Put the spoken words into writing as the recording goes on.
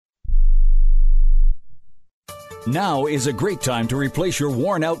Now is a great time to replace your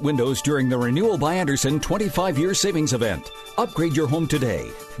worn-out windows during the Renewal by Andersen 25-year savings event. Upgrade your home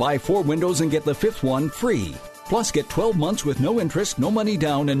today. Buy 4 windows and get the 5th one free. Plus, get 12 months with no interest, no money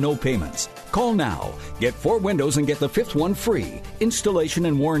down, and no payments. Call now. Get 4 windows and get the 5th one free. Installation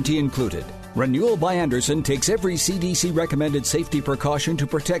and warranty included. Renewal by Andersen takes every CDC-recommended safety precaution to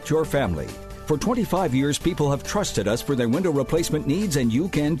protect your family. For 25 years, people have trusted us for their window replacement needs, and you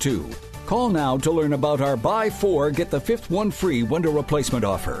can too. Call now to learn about our buy 4, get the 5th one free window replacement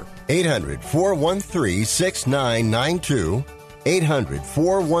offer. 800-413-6992.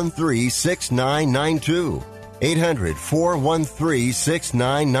 800-413-6992.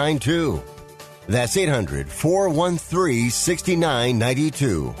 800-413-6992. That's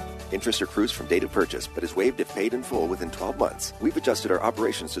 800-413-6992. Interest accrues from date of purchase, but is waived if paid in full within 12 months. We've adjusted our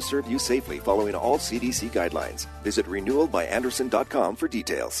operations to serve you safely following all CDC guidelines. Visit renewalbyandersen.com for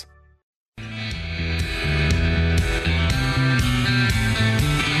details.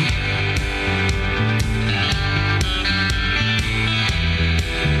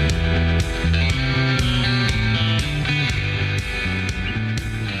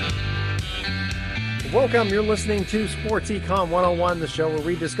 Welcome. You're listening to Sports Econ 101, the show where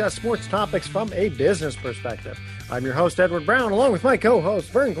we discuss sports topics from a business perspective. I'm your host, Edward Brown, along with my co-host,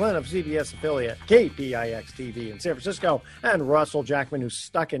 Vern Glenn of CBS affiliate KPIX-TV in San Francisco, and Russell Jackman, who's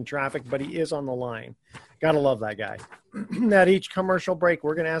stuck in traffic, but he is on the line. Gotta love that guy. At each commercial break,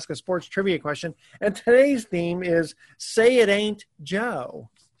 we're going to ask a sports trivia question, and today's theme is Say It Ain't Joe.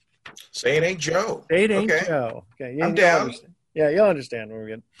 Say it ain't Joe. Say it ain't Joe. Okay, I'm down. You'll understand when we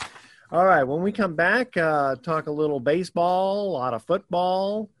get. All right, when we come back, talk a little baseball, a lot of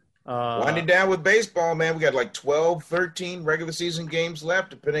football. Winding down with baseball, man. We got like 12, 13 regular season games left,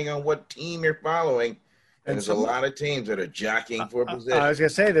 depending on what team you're following. And there's a lot of teams that are jockeying for position. I was going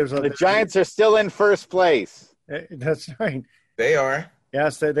to say, the Giants are still in first place. That's right. They are.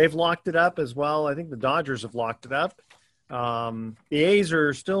 Yes, they've locked it up as well. I think the Dodgers have locked it up. The A's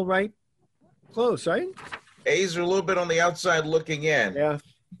are still right close, right? A's are a little bit on the outside looking in. Yeah.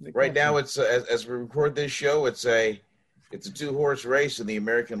 Right now, it's as we record this show, it's a 2-horse race in the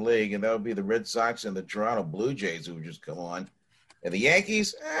American League, and that would be the Red Sox and the Toronto Blue Jays who would just come on, and the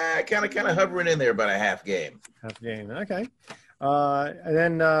Yankees kind of hovering in there about a half game. Okay. And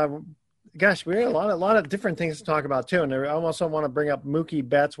then, gosh, we had a lot of different things to talk about too, and I also want to bring up Mookie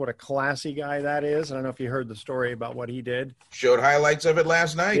Betts. What a classy guy that is! I don't know if you heard the story about what he did. Showed highlights of it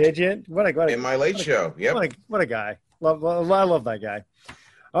last night. Did you? What a in my late show. Yep. What a guy! I love that guy.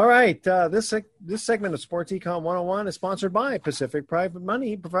 All right, this segment of Sports Econ 101 is sponsored by Pacific Private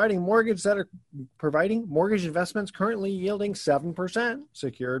Money, providing mortgage investments currently yielding 7%,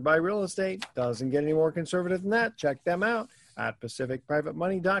 secured by real estate. Doesn't get any more conservative than that. Check them out at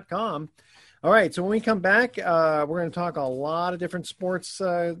pacificprivatemoney.com. All right, so when we come back, we're going to talk a lot of different sports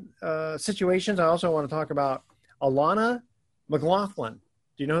situations. I also want to talk about Alana McLaughlin. Do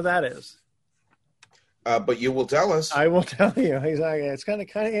you know who that is? But you will tell us. I will tell you. Exactly. It's kind of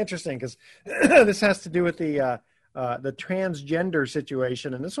interesting because this has to do with the transgender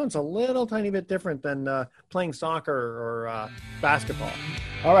situation, and this one's a little tiny bit different than playing soccer or basketball.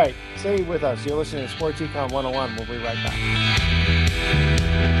 All right, stay with us. You're listening to Sports Econ 101. We'll be right back.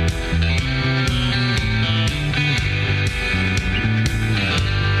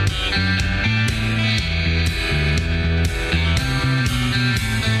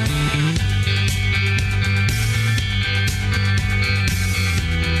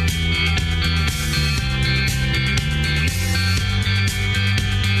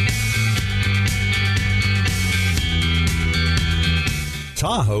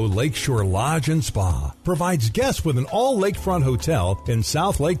 Tahoe Lakeshore Lodge and Spa provides guests with an all-lakefront hotel in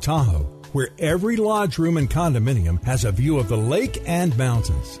South Lake Tahoe, where every lodge room and condominium has a view of the lake and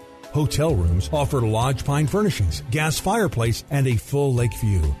mountains. Hotel rooms offer lodge pine furnishings, gas fireplace, and a full lake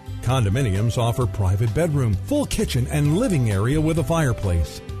view. Condominiums offer private bedroom, full kitchen, and living area with a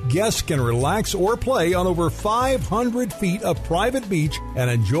fireplace. Guests can relax or play on over 500 feet of private beach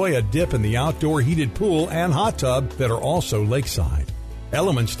and enjoy a dip in the outdoor heated pool and hot tub that are also lakeside.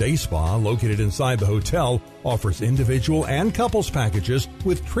 Elements Day Spa, located inside the hotel, offers individual and couples packages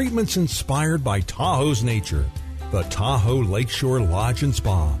with treatments inspired by Tahoe's nature. The Tahoe Lakeshore Lodge and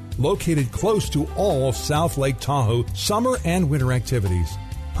Spa, located close to all South Lake Tahoe summer and winter activities.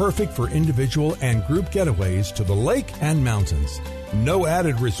 Perfect for individual and group getaways to the lake and mountains. No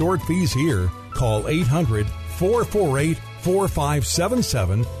added resort fees here. Call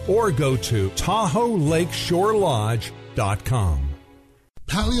 800-448-4577 or go to TahoeLakeshoreLodge.com.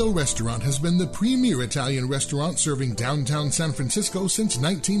 Palio Restaurant has been the premier Italian restaurant serving downtown San Francisco since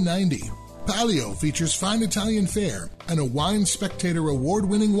 1990. Palio features fine Italian fare and a Wine Spectator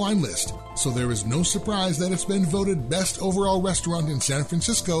award-winning wine list, so there is no surprise that it's been voted best overall restaurant in San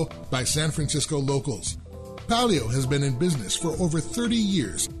Francisco by San Francisco locals. Palio has been in business for over 30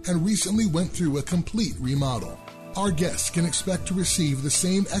 years and recently went through a complete remodel. Our guests can expect to receive the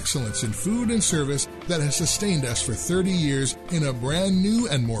same excellence in food and service that has sustained us for 30 years in a brand new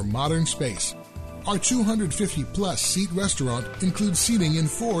and more modern space. Our 250-plus seat restaurant includes seating in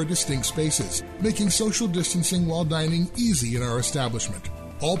 4 distinct spaces, making social distancing while dining easy in our establishment.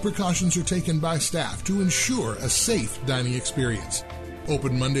 All precautions are taken by staff to ensure a safe dining experience.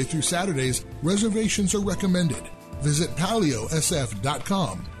 Open Monday through Saturdays, reservations are recommended. Visit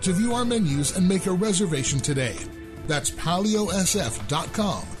paliosf.com to view our menus and make a reservation today. That's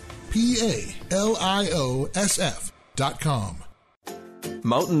paliosf.com, paliosf.com.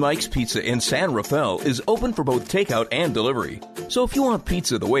 Mountain Mike's Pizza in San Rafael is open for both takeout and delivery. So if you want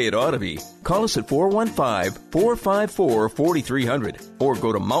pizza the way it ought to be, call us at 415-454-4300 or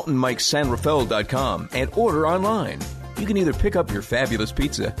go to mountainmikesanrafael.com and order online. You can either pick up your fabulous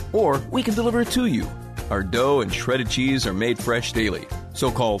pizza or we can deliver it to you. Our dough and shredded cheese are made fresh daily. So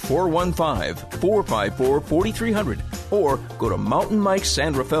call 415-454-4300 or go to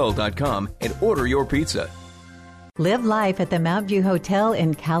mountainmikesanrafael.com and order your pizza. Live life at the Mount View Hotel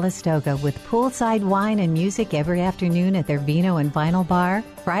in Calistoga with poolside wine and music every afternoon at their Vino and Vinyl Bar.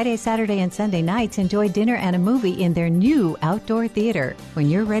 Friday, Saturday, and Sunday nights, enjoy dinner and a movie in their new outdoor theater. When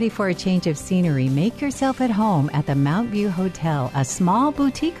you're ready for a change of scenery, make yourself at home at the Mount View Hotel, a small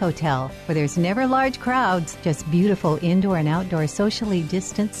boutique hotel where there's never large crowds, just beautiful indoor and outdoor socially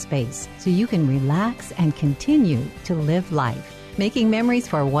distanced space so you can relax and continue to live life. Making memories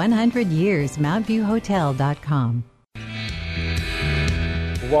for 100 years, MountViewHotel.com.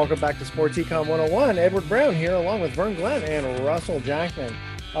 Welcome back to Sports Econ 101. Edward Brown here along with Vern Glenn and Russell Jackman.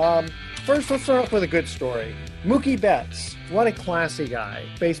 First, let's start off with a good story. Mookie Betts, what a classy guy.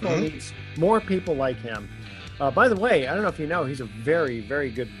 Baseball needs more people like him. By the way, I don't know if you know, he's a very,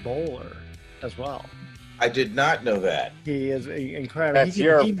 very good bowler as well. I did not know that. He is incredible. That's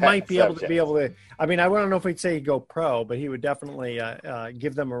he might be able to. I mean, I don't know if he'd say he'd go pro, but he would definitely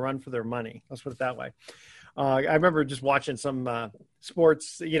give them a run for their money. Let's put it that way. I remember just watching some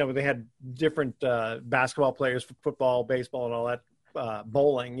sports. They had different basketball players for football, baseball, and all that.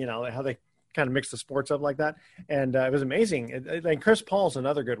 Bowling. How they kind of mix the sports up like that, and it was amazing. And Chris Paul's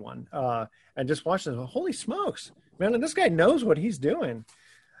another good one. And just watching, holy smokes, man! And this guy knows what he's doing.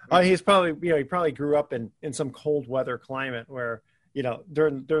 He's probably, he probably grew up in some cold weather climate where,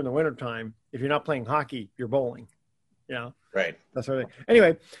 during the winter time, if you're not playing hockey, you're bowling, Right. That sort of thing.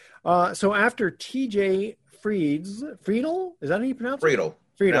 Anyway, so after TJ Friedl, is that how you pronounce it?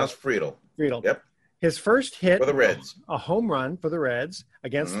 Friedl. Yep. His first hit For the Reds. A home run for the Reds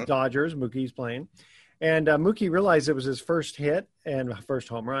against the Dodgers. Mookie's playing. And Mookie realized it was his first hit and first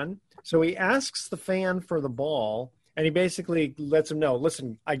home run. So he asks the fan for the ball. And he basically lets him know,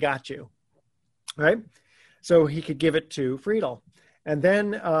 listen, I got you, right? So he could give it to Friedl. And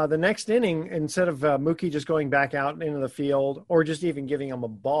then the next inning, instead of Mookie just going back out into the field or just even giving him a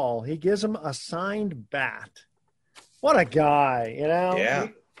ball, he gives him a signed bat. What a guy, Yeah.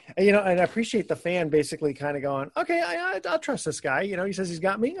 And I appreciate the fan basically kind of going, okay, I'll trust this guy. He says he's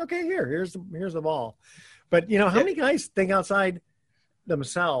got me. Okay, here's the ball. But, how many guys think outside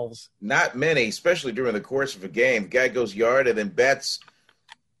themselves? Not many, especially during the course of a game. Guy goes yard and then bets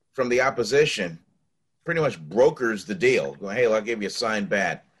from the opposition, pretty much brokers the deal. Going, hey, I'll give you a signed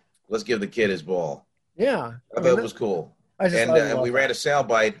bat. Let's give the kid his ball. Yeah. I thought it was cool. And we ran a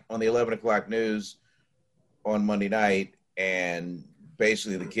soundbite on the 11 o'clock news on Monday night, and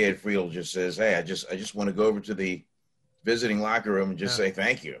basically the kid, Friedl, just says, hey, I just want to go over to the visiting locker room and just say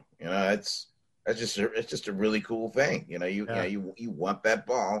thank you. It's just a really cool thing. You want that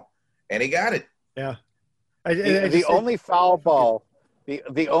ball, and he got it. Yeah. The only foul ball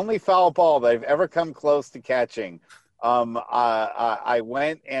that I've ever come close to catching. I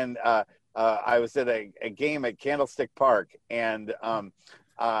went and I was at a game at Candlestick Park, and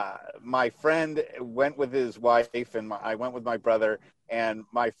my friend went with his wife, and I went with my brother. And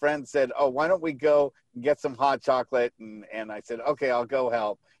my friend said, "Oh, why don't we go and get some hot chocolate?" And I said, "Okay, I'll go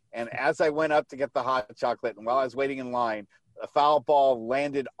help." And as I went up to get the hot chocolate, and while I was waiting in line, a foul ball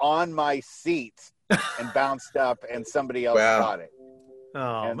landed on my seat and bounced up, and somebody else caught it.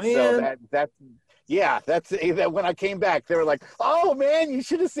 Oh, and man. so that's Yeah, that's when I came back. They were like, "Oh man, you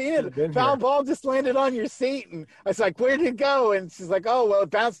should have seen it. Foul ball just landed on your seat." And I was like, "Where did it go?" And she's like, "Oh well, it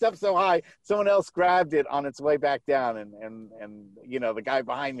bounced up so high, someone else grabbed it on its way back down." And the guy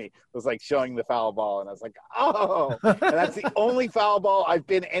behind me was like showing the foul ball, and I was like, "Oh!" And that's the only foul ball I've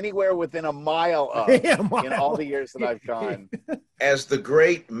been anywhere within a mile of in all the years that I've gone. As the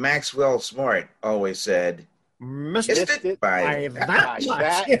great Maxwell Smart always said, missed it by that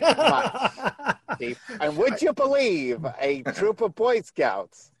much. And would you believe a troop of Boy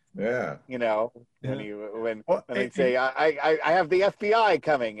Scouts? Yeah. When they'd say, I have the FBI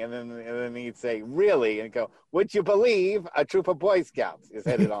coming, and then he'd say, really? And go, would you believe a troop of Boy Scouts is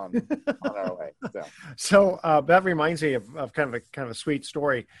headed on our way? So that reminds me of kind of a sweet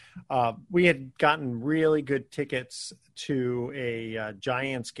story. We had gotten really good tickets to a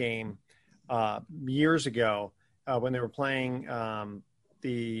Giants game years ago when they were playing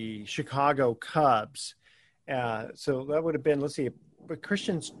the Chicago Cubs. So that would have been, let's see, but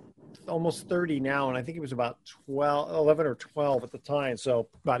Christian's almost 30 now, and I think he was about 11 or 12 at the time, so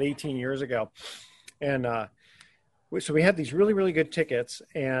about 18 years ago. And so we had these really, really good tickets,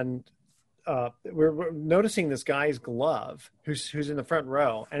 and we're noticing this guy's glove who's in the front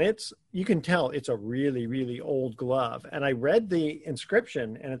row, and you can tell it's a really, really old glove. And I read the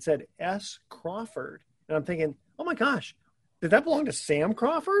inscription, and it said S. Crawford, and I'm thinking, oh my gosh, did that belong to Sam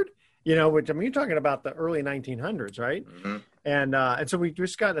Crawford? Which, I mean, you're talking about the early 1900s, right? Mm-hmm. And so we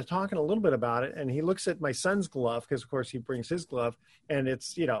just got to talking a little bit about it, and he looks at my son's glove, because of course he brings his glove, and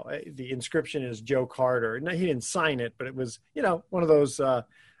it's, the inscription is Joe Carter. No, he didn't sign it, but it was, one of those,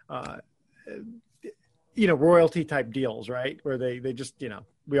 royalty type deals, right? Where they just,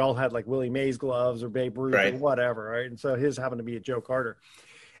 we all had like Willie Mays gloves or Babe Ruth or whatever, right? And so his happened to be a Joe Carter.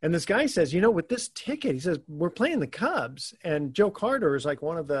 And this guy says, with this ticket, he says, we're playing the Cubs, and Joe Carter is like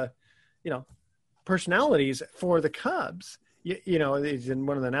one of the, personalities for the Cubs. He's in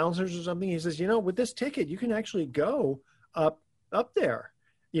one of the announcers or something. He says, with this ticket, you can actually go up there,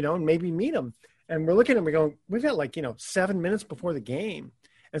 and maybe meet him. And we're looking at him, we're going, we've got 7 minutes before the game.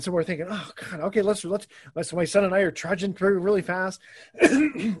 And so we're thinking, oh God, okay, let's. So my son and I are trudging through really fast,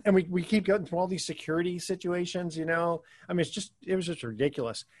 and we keep going through all these security situations. I mean, it was just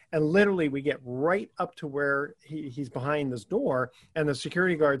ridiculous. And literally, we get right up to where he's behind this door, and the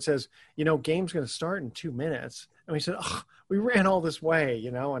security guard says, game's going to start in 2 minutes. And we said, oh, we ran all this way,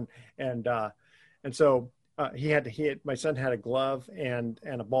 and so my son had a glove and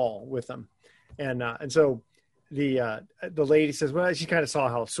a ball with him, and so. The lady says, well, she kind of saw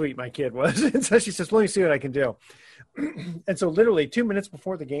how sweet my kid was. And so she says, let me see what I can do. And so literally 2 minutes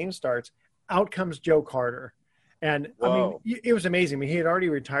before the game starts, out comes Joe Carter. And whoa. I mean, it was amazing. I mean, he had already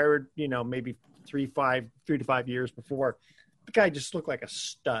retired, maybe 3 to 5 years before. The guy just looked like a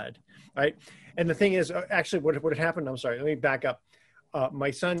stud. Right. And the thing is, actually what had happened, I'm sorry, let me back up.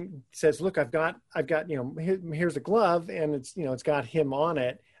 My son says, look, I've got, here's a glove, and it's got him on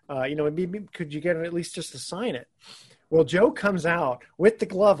it. Could you get him at least just to sign it? Well, Joe comes out with the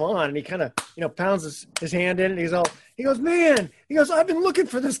glove on, and he kind of, pounds his hand in, and he goes, man, I've been looking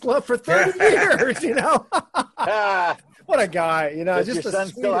for this glove for 30 years, What a guy, Does your son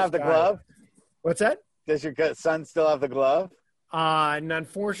still have the glove? What's that? Does your son still have the glove? And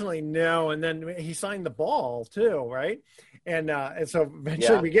unfortunately, no. And then he signed the ball too, right? And so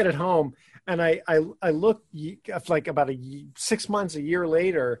eventually we get it home, and I look like about 6 months, a year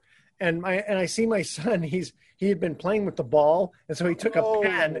later, and I see my son. He had been playing with the ball, and so he took a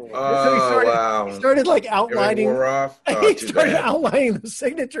pen. Wow. He started like outlining. He started bad. outlining the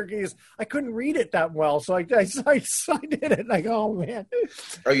signature keys. I couldn't read it that well, so I did it. And I go, oh man.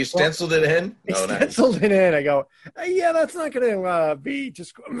 Oh, you stenciled it in? Stenciled it in. I go, yeah, that's not going to be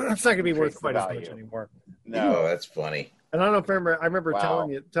just. That's not going to be worth quite as much anymore. No, that's funny. And I don't know if I remember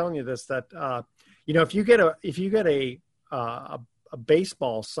telling you this, that if you get a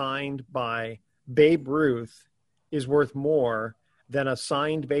baseball signed by Babe Ruth is worth more than a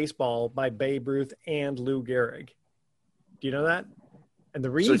signed baseball by Babe Ruth and Lou Gehrig. Do you know that? And the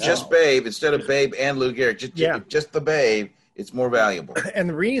reason, so just Babe instead of Babe and Lou Gehrig, just the Babe, it's more valuable. And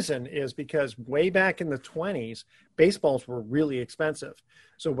the reason is because way back in the 1920s, baseballs were really expensive.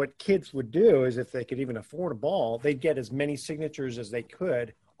 So what kids would do is, if they could even afford a ball, they'd get as many signatures as they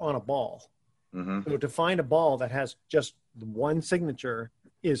could on a ball. Mm-hmm. So to find a ball that has just one signature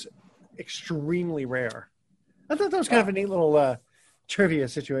is extremely rare. I thought that was kind of a neat little trivia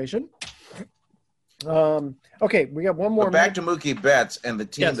situation. Okay, we got one more. But back to Mookie Betts and the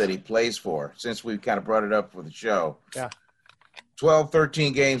team that he plays for, since we kind of brought it up for the show. Yeah. 12,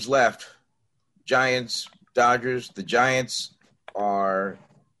 13 games left. Giants, Dodgers. The Giants are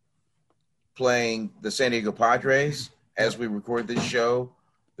playing the San Diego Padres. As we record this show,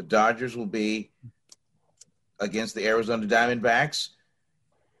 the Dodgers will be against the Arizona Diamondbacks.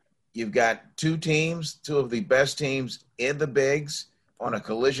 You've got two of the best teams in the bigs on a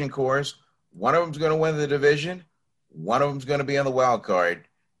collision course. One of them's going to win the division. One of them's going to be on the wild card.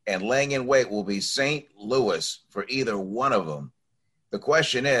 And laying in wait will be St. Louis for either one of them. The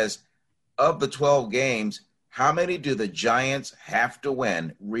question is, of the 12 games, how many do the Giants have to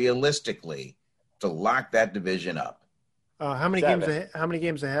win realistically to lock that division up? How many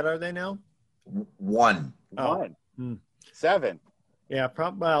games ahead are they now? One. Oh. 7. Yeah,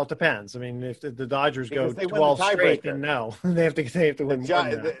 well, it depends. I mean, if the Dodgers go 12 straight, then no. they have to win.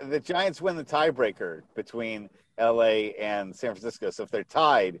 The Giants win the tiebreaker between LA and San Francisco. So if they're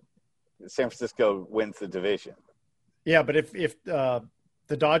tied, San Francisco wins the division. Yeah, but if the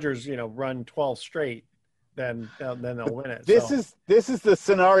Dodgers, run 12 straight, then they'll win it. This is the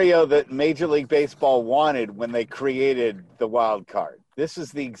scenario that Major League Baseball wanted when they created the wild card. This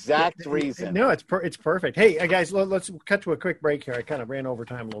is the exact reason. No, it's perfect. Hey, guys, let's cut to a quick break here. I kind of ran over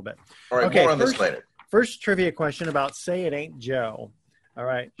time a little bit. All right, more on this later. First trivia question about Say It Ain't Joe. All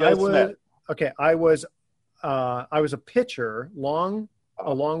right. Smith. Okay, I was a pitcher along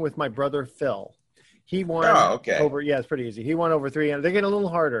with my brother Phil. He won over, it's pretty easy. He won over 300. They get a little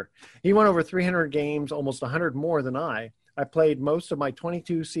harder. He won over 300 games, almost 100 more than I. I played most of my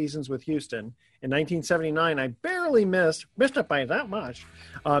 22 seasons with Houston. In 1979, I barely missed it by that much,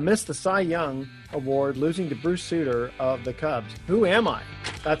 missed the Cy Young Award, losing to Bruce Sutter of the Cubs. Who am I?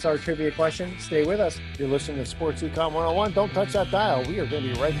 That's our trivia question. Stay with us. You're listening to Sports Econ 101. Don't touch that dial. We are going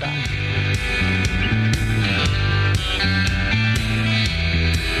to be right back.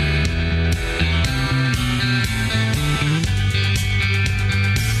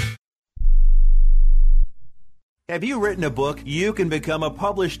 Have you written a book? You can become a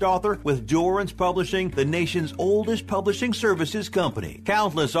published author with Dorrance Publishing, the nation's oldest publishing services company.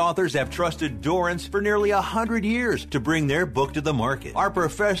 Countless authors have trusted Dorrance for nearly 100 years to bring their book to the market. Our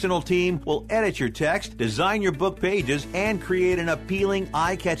professional team will edit your text, design your book pages, and create an appealing,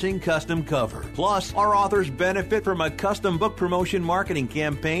 eye-catching custom cover. Plus, our authors benefit from a custom book promotion marketing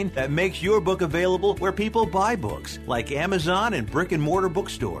campaign that makes your book available where people buy books, like Amazon and brick-and-mortar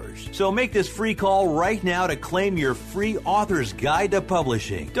bookstores. So make this free call right now to claim your free author's guide to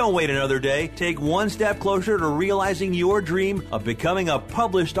publishing. Don't wait another day. Take one step closer to realizing your dream of becoming a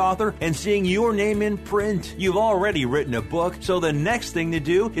published author and seeing your name in print. You've already written a book, so the next thing to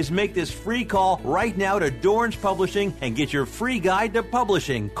do is make this free call right now to Dorrance Publishing and get your free guide to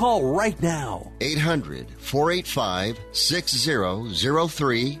publishing. Call right now.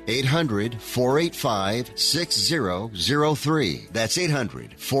 800-485-6003. 800-485-6003. That's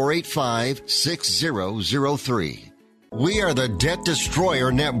 800-485-6003. We are the Debt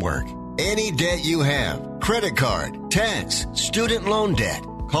Destroyer Network. Any debt you have, credit card, tax, student loan debt,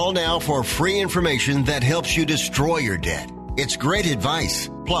 call now for free information that helps you destroy your debt. It's great advice.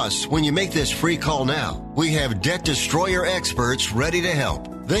 Plus, when you make this free call now, we have Debt Destroyer experts ready to help.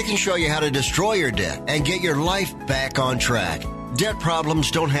 They can show you how to destroy your debt and get your life back on track. Debt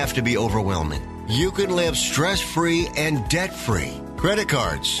problems don't have to be overwhelming. You can live stress-free and debt-free. Credit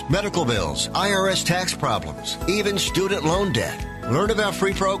cards, medical bills, IRS tax problems, even student loan debt. Learn about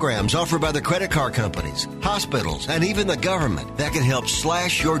free programs offered by the credit card companies, hospitals, and even the government that can help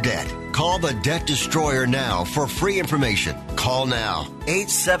slash your debt. Call the Debt Destroyer now for free information. Call now.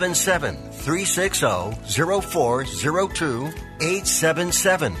 877-360-0402.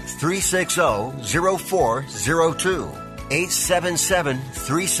 877-360-0402.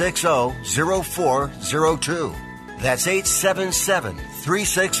 877-360-0402. That's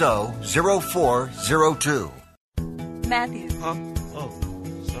 877-360-0402. Matthew. Huh? Oh,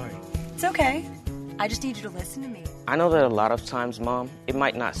 sorry. It's okay. I just need you to listen to me. I know that a lot of times, Mom, it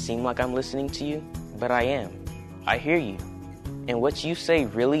might not seem like I'm listening to you, but I am. I hear you. And what you say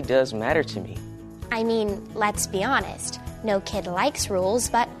really does matter to me. I mean, let's be honest. No kid likes rules,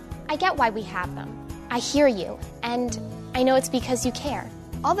 but I get why we have them. I hear you, and I know it's because you care.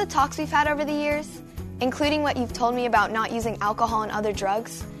 All the talks we've had over the years, including what you've told me about not using alcohol and other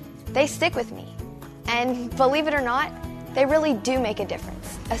drugs, they stick with me. And believe it or not, they really do make a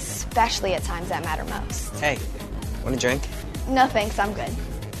difference, especially at times that matter most. Hey, want a drink? No thanks, I'm good.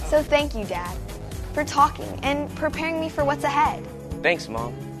 So thank you, Dad, for talking and preparing me for what's ahead. Thanks,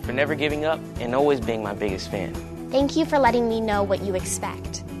 Mom, for never giving up and always being my biggest fan. Thank you for letting me know what you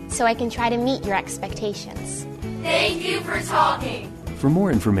expect, so I can try to meet your expectations. Thank you for talking. For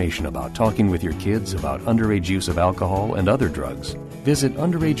more information about talking with your kids about underage use of alcohol and other drugs, visit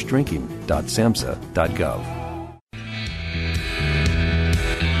underagedrinking.samhsa.gov.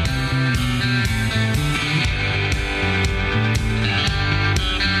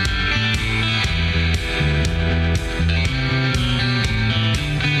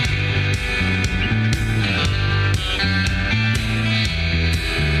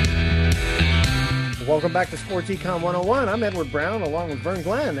 Welcome back to Sports Econ 101. I'm Edward Brown along with Vern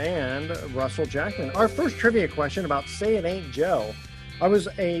Glenn and Russell Jackman. Our first trivia question about Say It Ain't Joe. I was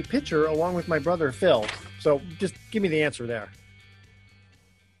a pitcher along with my brother Phil. So just give me the answer there.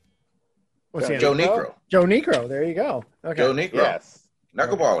 What's the answer? Joe Niekro. Joe Niekro. There you go. Okay. Joe Niekro. Yes.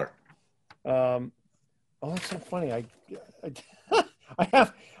 Knuckleballer. Oh, that's so funny.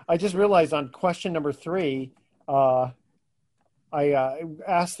 I just realized on question number 3, I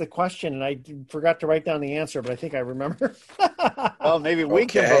asked the question and I forgot to write down the answer, but I think I remember. Well, maybe we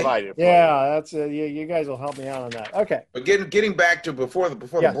can provide it. That's you guys will help me out on that. Okay. But getting back to before the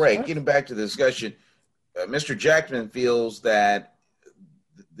break, getting back to the discussion, Mr. Jackman feels that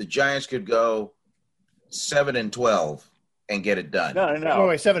the Giants could go 7-12 and get it done. No. Oh,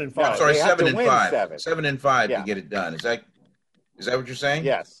 wait, 7-5. I'm sorry, 7-5. 7. 7-5 to get it done. Is that what you're saying?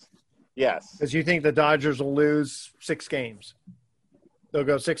 Yes. Because you think the Dodgers will lose 6 games? They'll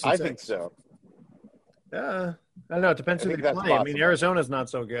go 6-6. I think so. I don't know. It depends who they play. Possible. I mean, Arizona's not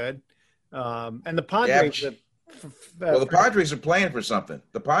so good, and the Padres. The Padres are playing for something.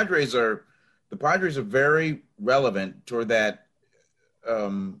 The Padres are very relevant toward that.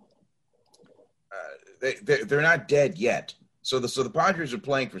 They're not dead yet. So the Padres are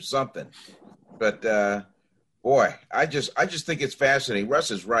playing for something. But boy, I just think it's fascinating.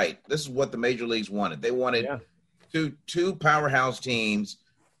 Russ is right. This is what the major leagues wanted. They wanted two powerhouse teams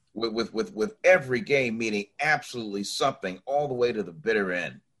with every game meaning absolutely something all the way to the bitter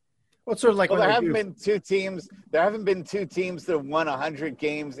end. Well, it's sort of like there haven't been two teams that have won 100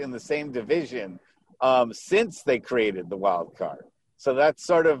 games in the same division since they created the wild card. So that's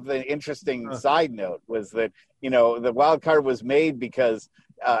sort of the interesting side note, was that, the wild card was made because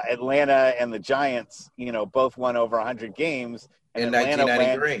Atlanta and the Giants, both won over 100 games. And in Atlanta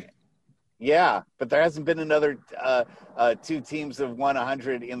 1993. Yeah, but there hasn't been another 2 teams that have won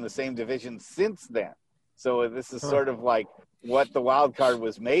 100 in the same division since then. So this is sort of like what the wild card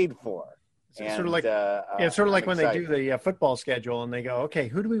was made for. It's sort of like when they do the football schedule and they go, okay,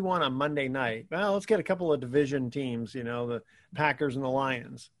 who do we want on Monday night? Well, let's get a couple of division teams, the Packers and the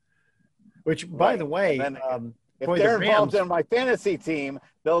Lions. Which, by the way, if they're involved in my fantasy team,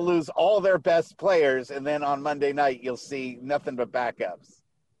 they'll lose all their best players, and then on Monday night you'll see nothing but backups.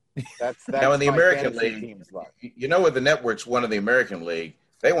 That's now in the American League. What the networks won in the American League?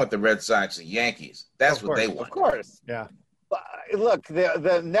 They want the Red Sox and Yankees. That's what they want. Of course. Yeah. Look,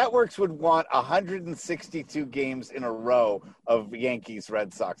 the networks would want 162 games in a row of Yankees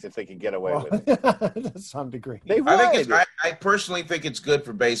Red Sox if they could get away with it. To some degree. They would. I personally think it's good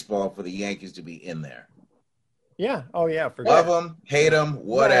for baseball for the Yankees to be in there. Yeah. Oh, yeah. Love them, hate them,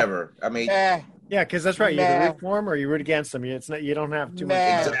 whatever. I mean, yeah, because that's right. You either root for them or you root against them. It's not. You don't have too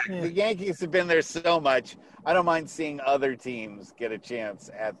much. Exactly. The Yankees have been there so much. I don't mind seeing other teams get a chance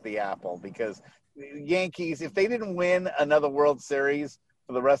at the apple, because Yankees, if they didn't win another World Series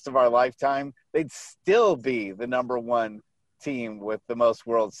for the rest of our lifetime, they'd still be the number 1 team with the most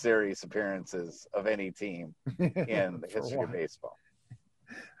World Series appearances of any team in the history of baseball.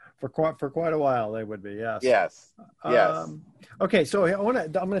 For quite a while, they would be. Yes. Yes. Okay, so I'm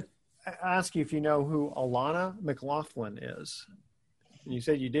going to ask you if you know who Alana McLaughlin is. And you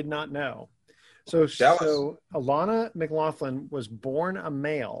said you did not know. So Alana McLaughlin was born a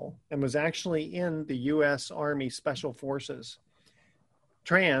male and was actually in the U.S. Army Special Forces,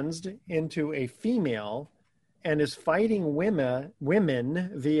 transed into a female, and is fighting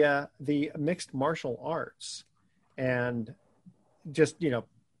women via the mixed martial arts. And just,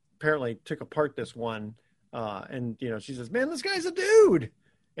 apparently took apart this one. And, she says, man, this guy's a dude.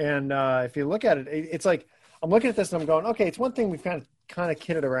 And if you look at it, it's like, I'm looking at this and I'm going, okay, it's one thing we've kind of not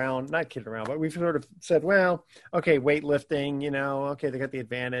kidded around, but we've sort of said, well, okay, weightlifting, okay, they got the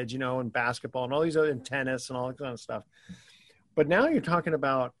advantage, in basketball and all these other, in tennis and all that kind of stuff. But now you're talking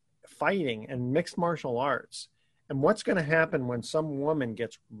about fighting and mixed martial arts. And what's going to happen when some woman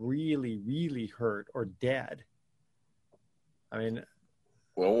gets really, really hurt or dead? I mean,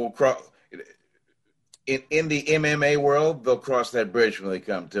 well, we'll cross in the MMA world. They'll cross that bridge when they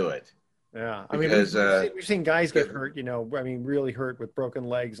come to it. Yeah, because, we've seen guys get hurt. Really hurt with broken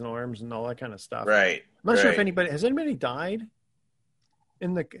legs and arms and all that kind of stuff. Right. I'm not sure if has anybody died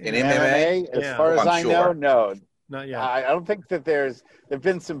in MMA. As far as I know, no. Not yet. I don't think that there've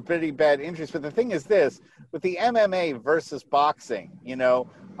been some pretty bad injuries. But the thing is this, with the MMA versus boxing, the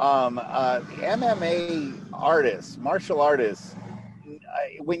MMA artists, martial artists,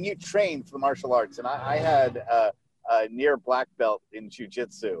 when you train for the martial arts, and I had a near black belt in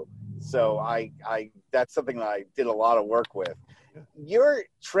jiu-jitsu, so I that's something that I did a lot of work with. You're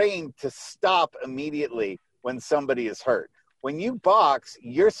trained to stop immediately when somebody is hurt. when you box,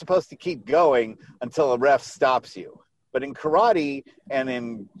 you're supposed to keep going until a ref stops you. But in karate and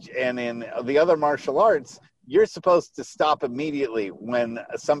in the other martial arts, you're supposed to stop immediately when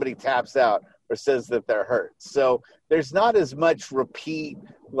somebody taps out or says that they're hurt. So there's not as much repeat,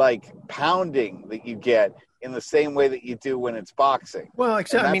 like, pounding that you get in the same way that you do when it's boxing. Well,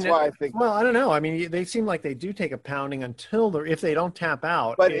 except, I don't know. I mean, they seem like they do take a pounding if they don't tap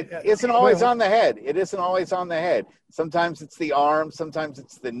out. But it isn't always on the head. It isn't always on the head. Sometimes it's the arm. Sometimes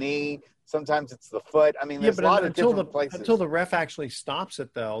it's the knee. Sometimes it's the foot. I mean, there's a lot of different places. Until the ref actually stops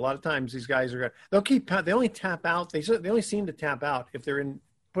it, though, a lot of times these guys they only tap out. They only seem to tap out if they're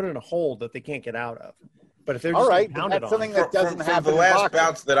put in a hold that they can't get out of. But if they're just that's something that doesn't happen. From the last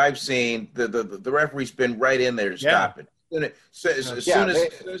bouts that I've seen, the referee's been right in there to stop it. As soon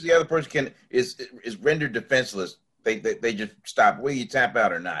as the other person is rendered defenseless, they just stop. Whether you tap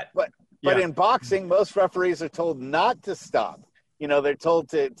out or not. But in boxing, most referees are told not to stop. They're told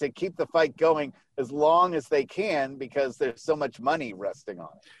to keep the fight going as long as they can because there's so much money resting on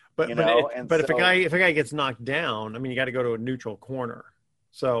it. But if a guy gets knocked down, I mean, you got to go to a neutral corner.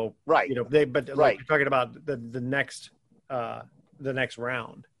 So right, like you're talking about the next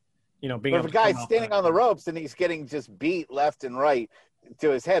round. Being if a guy's standing on the ropes and he's getting just beat left and right to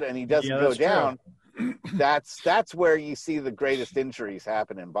his head and he doesn't go down, that's where you see the greatest injuries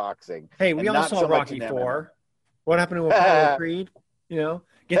happen in boxing. Hey, we all saw Rocky IV. What happened to Apollo Creed?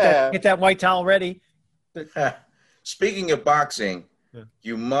 Get that white towel ready. Speaking of boxing,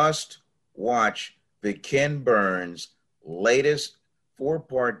 you must watch the Ken Burns latest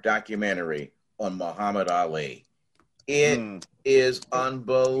 4-part documentary on Muhammad Ali. It is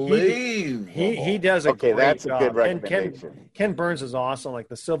unbelievable. He does a great that's job. A good recommendation. Ken Burns is awesome, like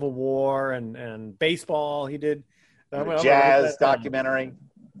the Civil War and baseball. He did the jazz documentary.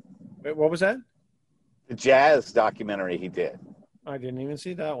 What was that? The jazz documentary he did. I didn't even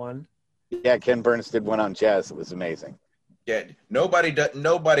see that one. Yeah, Ken Burns did one on jazz. It was amazing. Yeah, nobody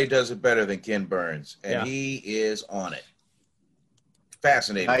does it better than Ken Burns, and he is on it.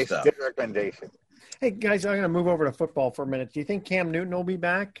 Fascinating stuff. Good recommendation. Hey guys, I'm going to move over to football for a minute. Do you think Cam Newton will be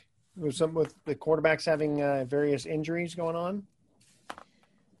back with the quarterbacks having various injuries going on? What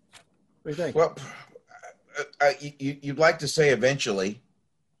do you think? Well, you'd like to say eventually.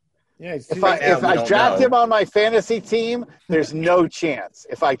 Yeah, if I draft him on my fantasy team, there's no chance.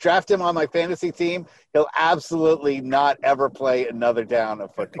 If I draft him on my fantasy team, he'll absolutely not ever play another down of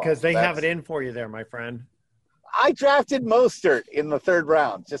football. Because they have it in for you there, my friend. I drafted Mostert in the 3rd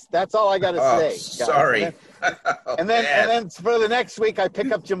round. That's all I got to say. Guys. Sorry. And then for the next week, I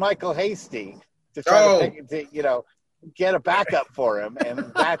pick up Jermichael Hasty to try to get a backup for him,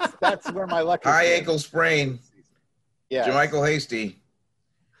 and that's where my luck is. High ankle sprain. Yeah, Jermichael Hasty.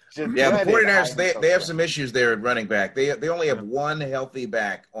 The 49ers, they have some issues there at running back. They only have one healthy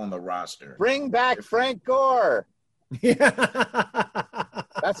back on the roster. Bring back Frank Gore. That's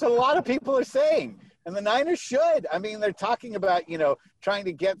what a lot of people are saying. And the Niners should. I mean, they're talking about, trying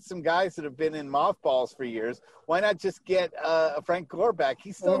to get some guys that have been in mothballs for years. Why not just get Frank Gore back?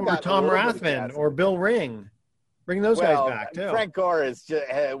 He's still got Tom Rathman or Bill Ring. Bring those guys back, too. Frank Gore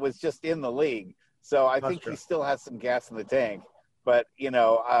was just in the league. So I think he still has some gas in the tank. But,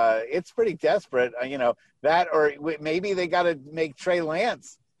 it's pretty desperate, that or maybe they got to make Trey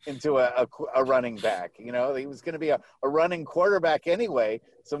Lance into a running back. He was going to be a running quarterback anyway.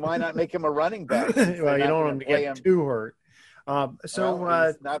 So why not make him a running back? Well, you don't want him to get too hurt. He's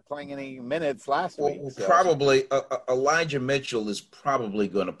not playing any minutes last week. So. Probably Elijah Mitchell is probably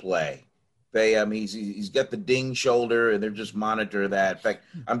going to play. He's got the ding shoulder, and they're just monitor that. In fact,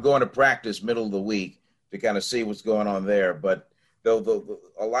 I'm going to practice middle of the week to kind of see what's going on there. But the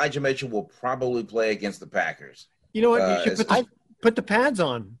Elijah Mitchell will probably play against the Packers. You know what? You should put the pads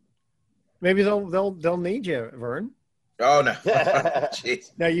on. Maybe they'll need you, Vern. Oh no!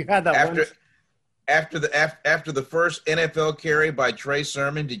 Jeez. No, you had that after the first NFL carry by Trey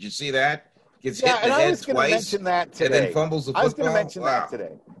Sermon. Did you see that? Gets hit in the head twice, mention that today. And then fumbles the football. I was going to mention that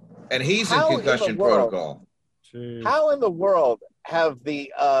today. And he's in concussion protocol. Jeez. How in the world have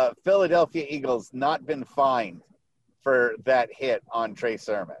the Philadelphia Eagles not been fined for that hit on Trey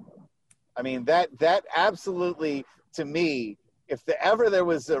Sermon? I mean, that absolutely, to me, if ever there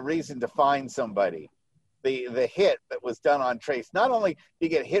was a reason to fine somebody, the hit that was done on Trace, not only did he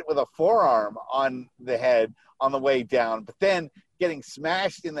get hit with a forearm on the head on the way down, but then getting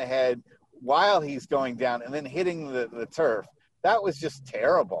smashed in the head while he's going down and then hitting the turf. That was just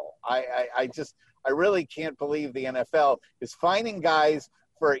terrible. I really can't believe the NFL is fining guys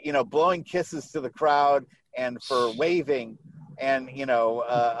for, blowing kisses to the crowd and for waving and,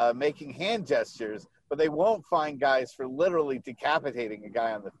 making hand gestures, but they won't find guys for literally decapitating a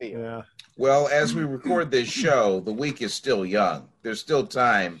guy on the field. Yeah. Well, as we record this show, the week is still young. There's still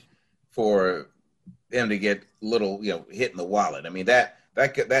time for them to get little, hit in the wallet. I mean, that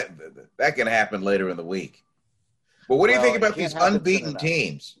can happen later in the week. But what do you think about these unbeaten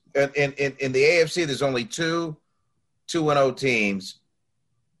teams? In the AFC, there's only 2-0 teams.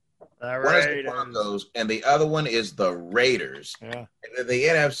 One is the Broncos, and the other one is the Raiders. Yeah. And in the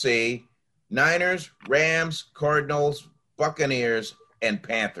NFC, Niners, Rams, Cardinals, Buccaneers, and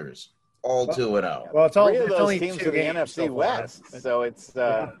Panthers, all 2-0. Well, three of those teams in the NFC West, so it's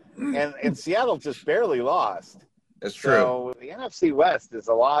and Seattle just barely lost. That's true. So the NFC West is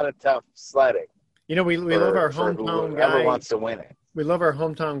a lot of tough sledding. We love our hometown guy. Whoever wants to win it. We love our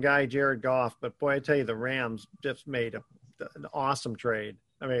hometown guy, Jared Goff, but boy, I tell you, the Rams just made an awesome trade.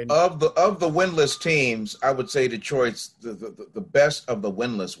 I mean, of the winless teams, I would say Detroit's the best of the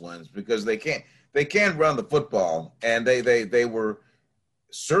winless ones because they can run the football, and they were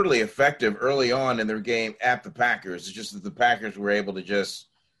certainly effective early on in their game at the Packers. It's just that the Packers were able to just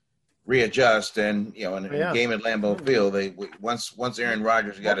readjust, and in a game at Lambeau Field, once Aaron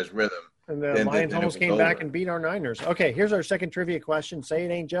Rodgers got his rhythm. And the Lions almost came back and beat our Niners. Okay, here's our second trivia question. Say it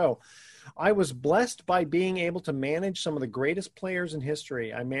ain't Joe. I was blessed by being able to manage some of the greatest players in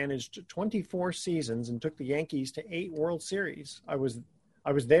history. I managed 24 seasons and took the Yankees to 8 World Series. I was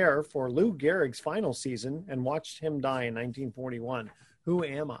there for Lou Gehrig's final season and watched him die in 1941. Who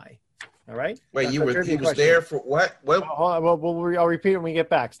am I? All right. Wait, he was there for what? Well, I'll repeat it when we get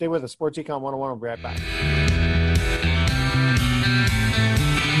back. Stay with us. Sports Econ 101. We'll be right back.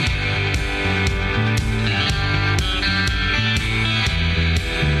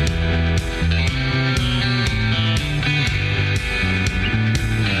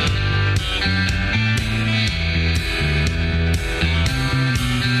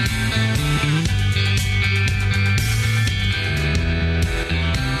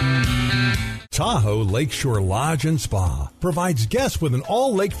 Tahoe Lakeshore Lodge and Spa provides guests with an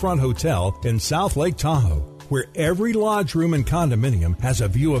all-lakefront hotel in South Lake Tahoe, where every lodge room and condominium has a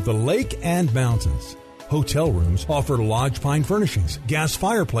view of the lake and mountains. Hotel rooms offer lodge pine furnishings, gas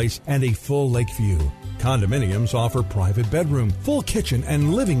fireplace, and a full lake view. Condominiums offer private bedroom, full kitchen,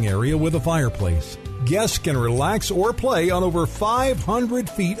 and living area with a fireplace. Guests can relax or play on over 500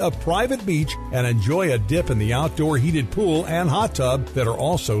 feet of private beach and enjoy a dip in the outdoor heated pool and hot tub that are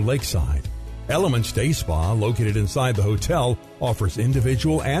also lakeside. Elements Day Spa, located inside the hotel, offers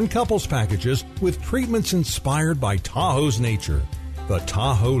individual and couples packages with treatments inspired by Tahoe's nature. The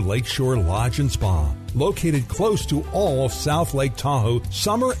Tahoe Lakeshore Lodge and Spa, located close to all of South Lake Tahoe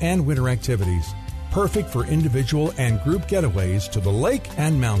summer and winter activities. Perfect for individual and group getaways to the lake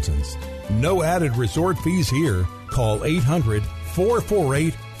and mountains. No added resort fees here. Call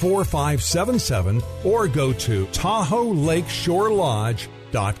 800-448-4577 or go to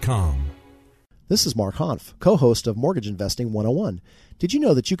TahoeLakeshoreLodge.com. This is Mark Hanf, co-host of Mortgage Investing 101. Did you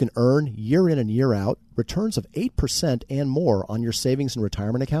know that you can earn year in and year out returns of 8% and more on your savings and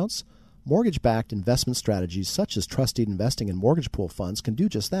retirement accounts? Mortgage-backed investment strategies such as trusted investing and mortgage pool funds can do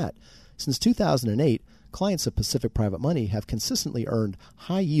just that. Since 2008, clients of Pacific Private Money have consistently earned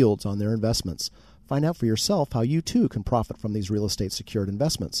high yields on their investments. Find out for yourself how you too can profit from these real estate secured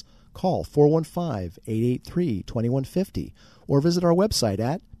investments. Call 415-883-2150 or visit our website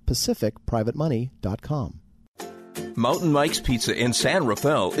at pacificprivatemoney.com. Mountain Mike's Pizza in San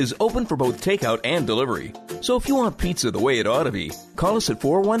Rafael is open for both takeout and delivery. So if you want pizza the way it ought to be, call us at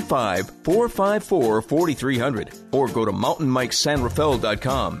 415-454-4300 or go to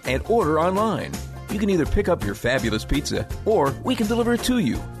mountainmikesanrafael.com and order online. You can either pick up your fabulous pizza or we can deliver it to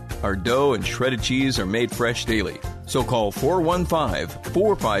you. Our dough and shredded cheese are made fresh daily. So call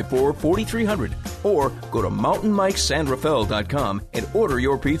 415-454-4300 or go to mountainmikesanrafael.com and order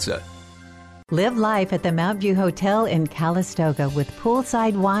your pizza. Live life at the Mount View Hotel in Calistoga with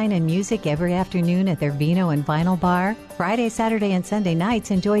poolside wine and music every afternoon at their Vino and Vinyl Bar. Friday, Saturday, and Sunday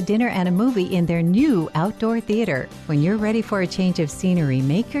nights, enjoy dinner and a movie in their new outdoor theater. When you're ready for a change of scenery,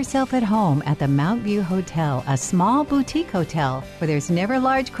 make yourself at home at the Mount View Hotel, a small boutique hotel where there's never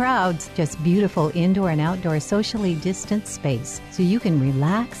large crowds, just beautiful indoor and outdoor socially distanced space so you can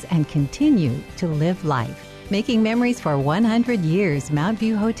relax and continue to live life. Making memories for 100 years,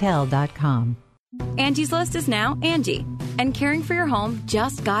 MountViewHotel.com. Angie's List is now Angie, and caring for your home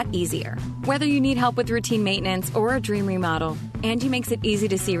just got easier. Whether you need help with routine maintenance or a dream remodel, Angie makes it easy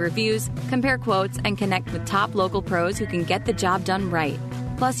to see reviews, compare quotes, and connect with top local pros who can get the job done right.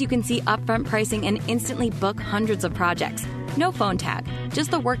 Plus, you can see upfront pricing and instantly book hundreds of projects. No phone tag,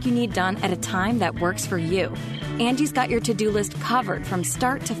 just the work you need done at a time that works for you. Angie's got your to-do list covered from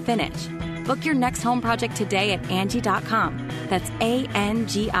start to finish. Book your next home project today at Angie.com. That's ANGI.com.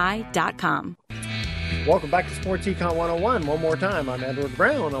 Welcome back to Sports Econ 101. One more time, I'm Edward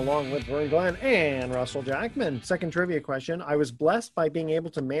Brown, along with Vern Glenn and Russell Jackman. Second trivia question. I was blessed by being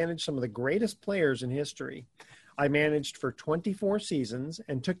able to manage some of the greatest players in history. I managed for 24 seasons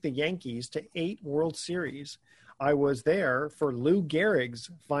and took the Yankees to 8 World Series. I was there for Lou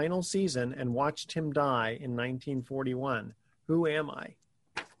Gehrig's final season and watched him die in 1941. Who am I?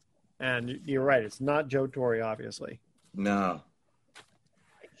 And you're right, it's not Joe Torre, obviously. No.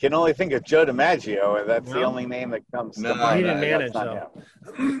 Can only think of Joe DiMaggio, and that's the only name that comes to mind. He didn't manage, though.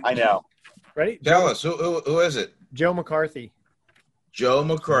 I know. Ready? Tell us, who is it? Joe McCarthy. Joe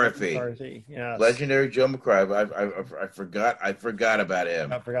McCarthy. Yes. Legendary Joe McCarthy. I forgot about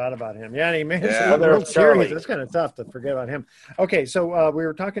him. I forgot about him. Yeah, and he managed the World Series. That's kind of tough to forget about him. Okay, so we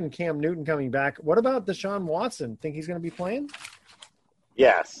were talking Cam Newton coming back. What about Deshaun Watson? Think he's going to be playing?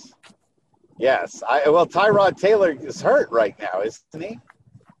 Yes. Well, Tyrod Taylor is hurt right now, isn't he?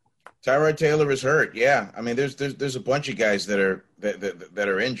 Tyrod Taylor is hurt. Yeah, I mean, there's a bunch of guys that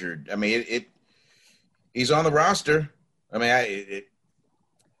are injured. I mean, he's on the roster. I mean,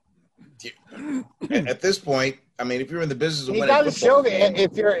 at this point, I mean, if you're in the business of winning football,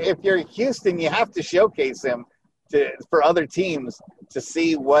 if you're Houston, you have to showcase him for other teams to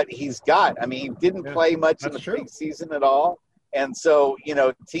see what he's got. I mean, he didn't play much in the preseason at all, and so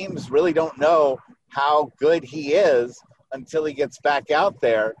teams really don't know how good he is until he gets back out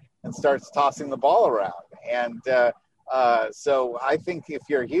there and starts tossing the ball around. And so I think if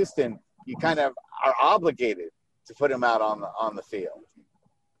you're Houston, you kind of are obligated to put him out on the field.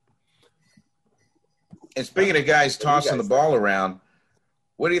 And speaking of guys tossing the ball around,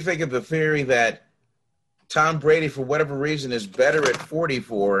 what do you think of the theory that Tom Brady, for whatever reason, is better at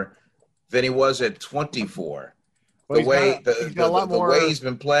 44 than he was at 24? Well, the way he's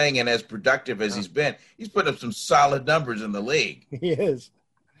been playing and as productive as he's been, he's put up some solid numbers in the league. He is.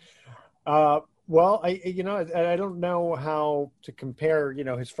 Well, I don't know how to compare,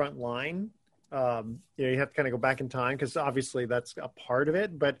 his front line. You have to kind of go back in time because obviously that's a part of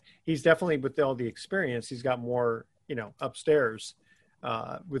it, but he's definitely, with all the experience, he's got more, upstairs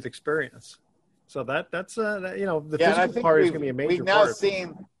with experience. So that's the physical part is going to be a major part.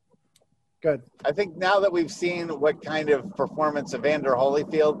 Good. I think now that we've seen what kind of performance Evander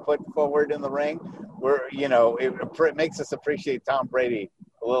Holyfield put forward in the ring, it makes us appreciate Tom Brady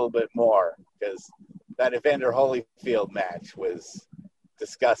a little bit more, because that Evander Holyfield match was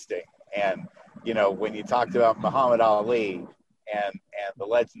disgusting. And, when you talked about Muhammad Ali and the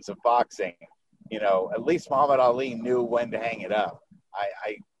legends of boxing, at least Muhammad Ali knew when to hang it up.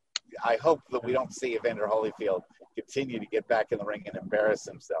 I hope that we don't see Evander Holyfield continue to get back in the ring and embarrass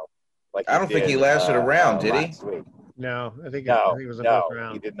himself. Like I don't think he lasted around, did he? Week. No, I think he was a first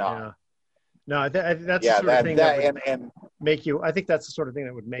round. He did not. Yeah. No, that's the sort of thing that would make you. I think that's the sort of thing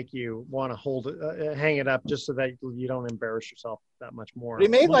that would make you want to hold it, hang it up, just so that you don't embarrass yourself that much more. But he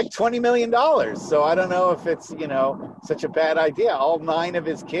made like $20 million, so I don't know if it's such a bad idea. All 9 of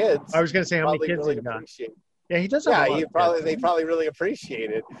his kids. I was going to say how many kids he got. Yeah, he does. Yeah, they probably really appreciate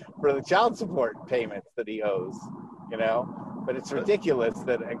it for the child support payments that he owes. But it's ridiculous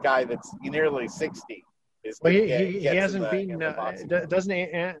that a guy that's nearly 60 is. Well, he hasn't been. Doesn't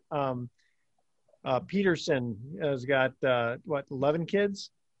he? Peterson has got 11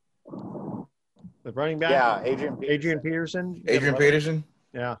 kids? The running back? Yeah, Adrian Peterson. Adrian Peterson?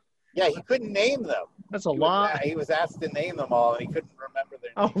 Yeah. Yeah, he couldn't name them. That's a lot. He was asked to name them all, and he couldn't remember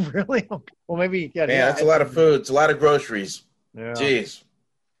their names. Oh, really? Well, maybe. Yeah, that's a lot of food. It's a lot of groceries. Yeah. Jeez.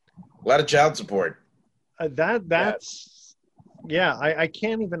 A lot of child support. That's yeah. I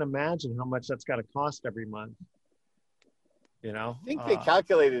can't even imagine how much that's got to cost every month. I think they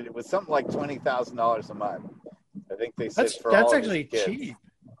calculated it was something like $20,000 a month. I think they said that's actually cheap.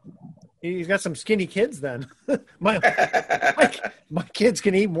 He's got some skinny kids then. my kids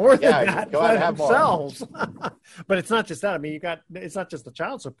can eat more than that by themselves. But it's not just that. I mean, it's not just the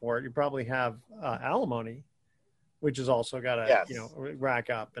child support. You probably have alimony, which is also got to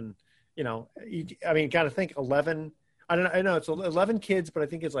rack up, and got to think 11. I know it's 11 kids, but I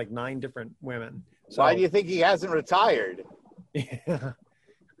think it's like 9 different women. So, why do you think he hasn't retired? Yeah,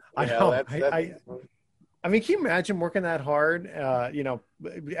 I know. I mean, can you imagine working that hard,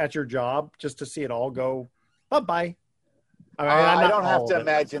 at your job just to see it all go bye-bye? I don't have to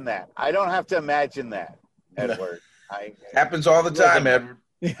imagine that. I don't have to imagine that, Edward. Happens all the time, Edward.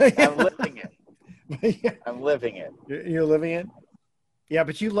 I'm living it. I'm living it. You're living it? Yeah,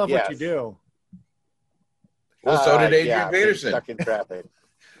 but you love what you do. Well, so did Adrian Peterson. Stuck in traffic.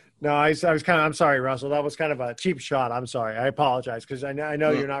 No, I was I'm sorry, Russell. That was kind of a cheap shot. I'm sorry. I apologize because I know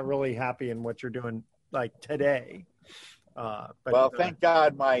you're not really happy in what you're doing like today. But thank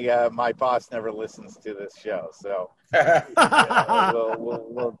God my boss never listens to this show, so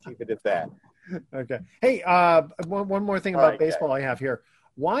we'll keep it at that. Okay. Hey, one more thing about baseball I have here.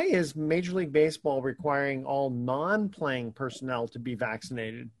 Why is Major League Baseball requiring all non-playing personnel to be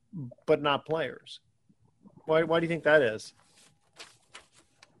vaccinated, but not players? Why do you think that is?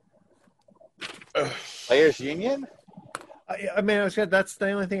 Players Union? I mean, that's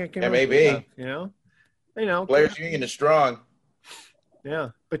the only thing I can. Really think of, you know, Players Union is strong. Yeah,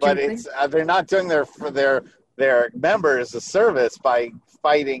 but it's they're not doing their members a service by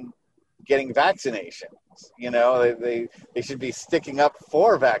getting vaccinations. You know, they should be sticking up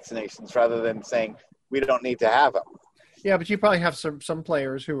for vaccinations rather than saying we don't need to have them. Yeah, but you probably have some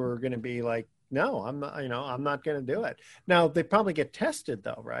players who are going to be like, no, I'm not. You know, I'm not going to do it. Now they probably get tested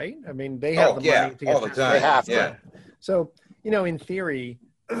though, right? I mean, they have the money to get all the tested. time. They have to. Yeah. So in theory,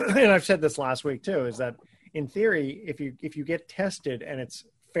 and I've said this last week too, is that in theory, if you get tested and it's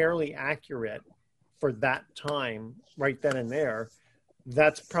fairly accurate for that time, right then and there,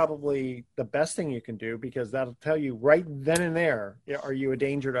 that's probably the best thing you can do because that'll tell you right then and there, are you a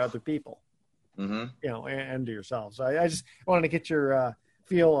danger to other people? Mm-hmm. You know, and to yourself. So I just wanted to get your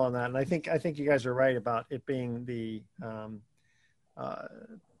feel on that, and I think you guys are right about it being the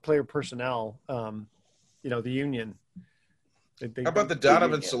player personnel. The union. How about the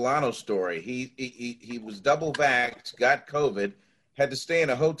Donovan Solano story? He was double vaxxed, got COVID, had to stay in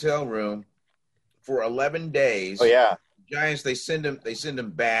a hotel room for 11 days. Oh yeah. Giants, they send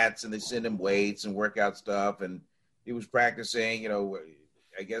him bats and they send him weights and workout stuff, and he was practicing,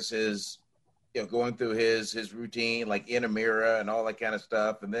 I guess his going through his routine, like in a mirror and all that kind of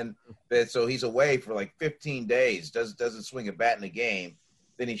stuff. And then so he's away for like 15 days, doesn't swing a bat in a game.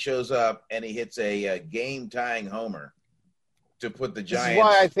 Then he shows up and he hits a game-tying homer to put the Giants. This is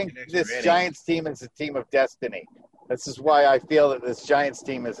why I think this Giants team is a team of destiny. This is why I feel that this Giants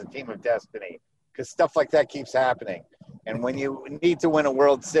team is a team of destiny, because stuff like that keeps happening. And when you need to win a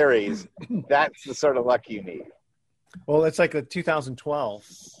World Series, that's the sort of luck you need. Well, it's like the 2012,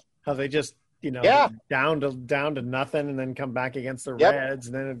 how they just, down to nothing and then come back against the Reds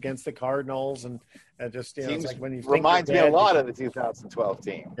and then against the Cardinals. And just, it's like when you reminds me a lot of the 2012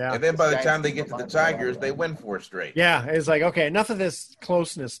 team. Yeah. And then by the time they get to the Tigers, they win 4 straight. Yeah. It's like, okay, enough of this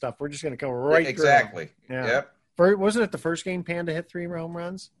closeness stuff. We're just going to go right exactly. through. Yeah. Yep. Wasn't it the first game Panda hit 3 home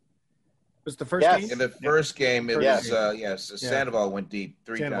runs? Was the first game? In the first game, it was Sandoval went deep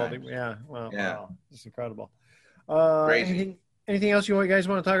 3 times. Yeah. Wow. It's incredible. Crazy. Anything else you guys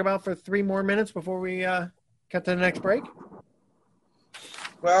want to talk about for 3 more minutes before we cut to the next break?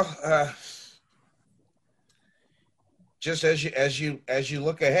 Well, just as you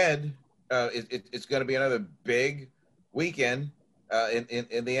look ahead, it's going to be another big weekend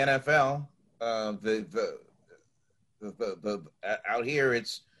in the NFL. The out here,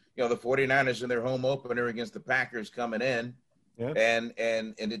 it's the 49ers in their home opener against the Packers coming in. Yep. And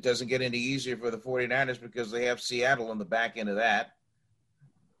it doesn't get any easier for the 49ers because they have Seattle on the back end of that.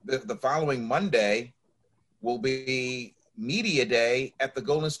 The following Monday will be media day at the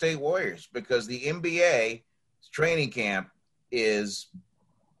Golden State Warriors because the NBA training camp is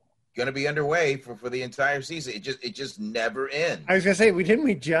going to be underway for the entire season. It just never ends. I was going to say, didn't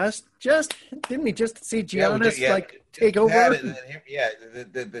we just see Giannis take over?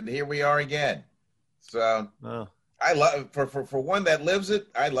 Then here we are again. So I love for one that lives it.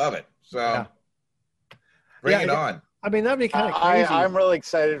 I love it. So bring it on. I mean, that'd be kind of crazy. I'm really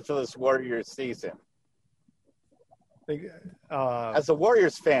excited for this Warriors season. As a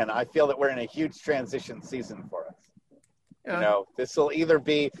Warriors fan, I feel that we're in a huge transition season for us. Yeah. This will either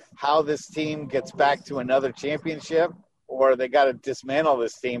be how this team gets back to another championship, or they got to dismantle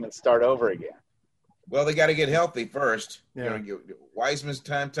this team and start over again. Well, they got to get healthy first. Yeah. Wiseman's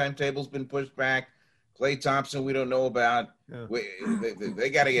timetable's been pushed back. Klay Thompson, we don't know about. Yeah. They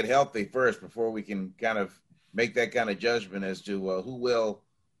got to get healthy first before we can kind of make that kind of judgment as to who will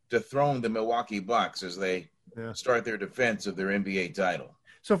dethrone the Milwaukee Bucks as they start their defense of their NBA title.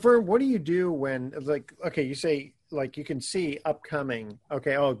 So, what do you do when, you say, you can see upcoming,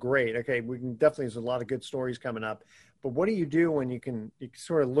 great. Okay, we can definitely, there's a lot of good stories coming up. But what do you do when you can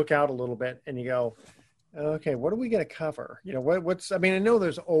sort of look out a little bit and you go, okay, what are we going to cover? I know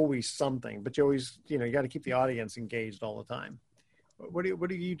there's always something, but you always, you got to keep the audience engaged all the time. What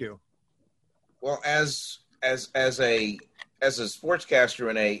do you do? Well, as a sportscaster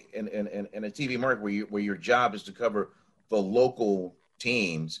in a TV market where your job is to cover the local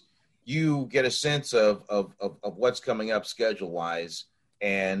teams, you get a sense of what's coming up schedule wise,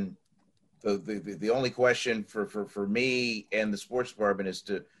 And the only question for me and the sports department is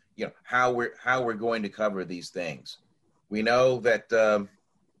to, how we're going to cover these things. We know that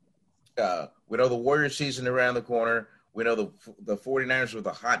we know the Warriors season around the corner. We know the 49ers with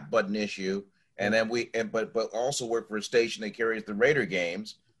a hot button issue, and then but also work for a station that carries the Raider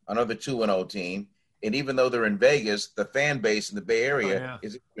games, another 2-0 team. And even though they're in Vegas, the fan base in the Bay Area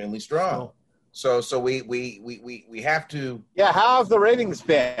is extremely strong. So we have to. Yeah, how have the ratings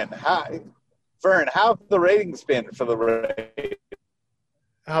been? Vern, how have the ratings been for the Raiders?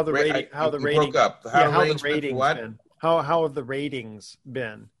 How the ratings broke up. How have the ratings been? How have the ratings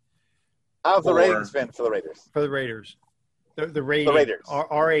been? How have the ratings been for the Raiders? For the Raiders. The ratings. The Raiders.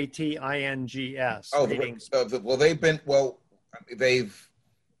 RATINGS. Oh, ratings.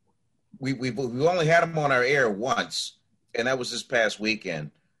 We've only had them on our air once, and that was this past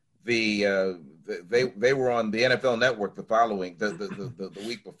weekend. They were on the NFL Network the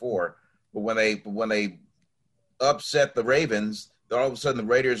week before, but when they upset the Ravens, all of a sudden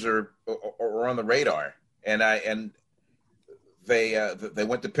the Raiders are on the radar, and they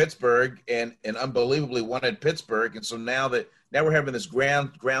went to Pittsburgh and unbelievably wanted Pittsburgh, and so now we're having this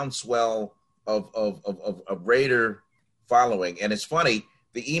groundswell of Raider following, and it's funny,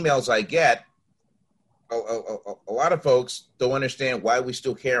 the emails I get, a lot of folks don't understand why we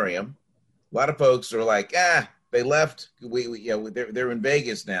still carry them. A lot of folks are like, they left. They're in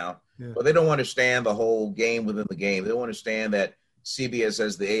Vegas now, but they don't understand the whole game within the game. They don't understand that CBS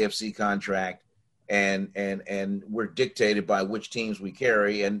has the AFC contract, and we're dictated by which teams we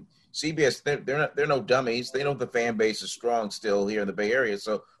carry. And CBS, they're no dummies. They know the fan base is strong still here in the Bay Area,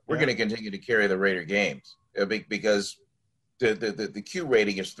 so we're going to continue to carry the Raider games because the Q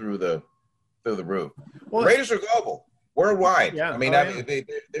rating is through the roof. Well, Raiders are global, worldwide. Yeah,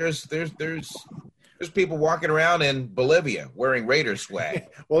 there's people walking around in Bolivia wearing Raiders swag.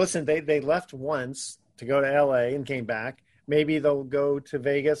 Well, listen, they left once to go to LA and came back. Maybe they'll go to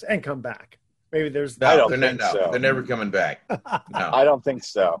Vegas and come back. Maybe there's that. I don't think so. They're never coming back. No, I don't think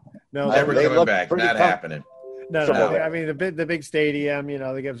so. No, never coming back. Not happening. No. I mean, the big stadium,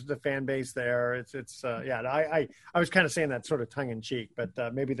 they give the fan base there. It's I was kind of saying that sort of tongue in cheek,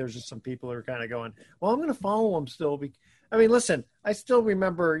 but maybe there's just some people who are kind of going, well, I'm going to follow them still. I mean, listen, I still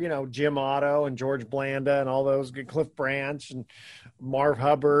remember, Jim Otto and George Blanda and all those, Cliff Branch and Marv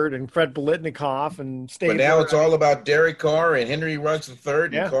Hubbard and Fred Biletnikoff and Stabler. But now it's all about Derek Carr and Henry Ruggs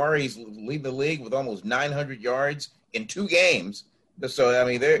III. And Carr, he's leading the league with almost 900 yards in 2 games. So, I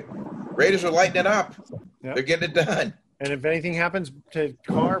mean, Raiders are lighting it up. Yep. They're getting it done. And if anything happens to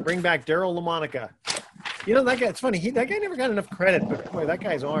Carr, bring back Daryl LaMonica. That guy, it's funny. That guy never got enough credit, but boy, that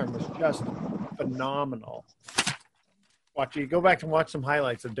guy's arm was just phenomenal. You go back and watch some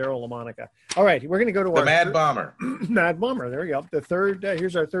highlights of Daryl LaMonica. All right, we're going to go to the Mad Bomber. Mad Bomber. There we go. The third.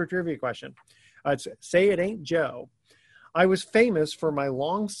 Here's our third trivia question. It's Say It Ain't Joe. I was famous for my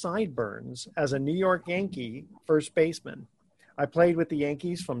long sideburns as a New York Yankee first baseman. I played with the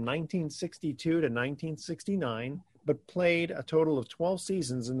Yankees from 1962 to 1969, but played a total of 12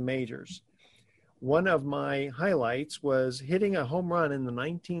 seasons in the majors. One of my highlights was hitting a home run in the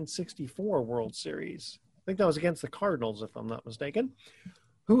 1964 World Series. I think that was against the Cardinals, if I'm not mistaken.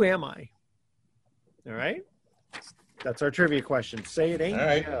 Who am I? All right. That's our trivia question. Say it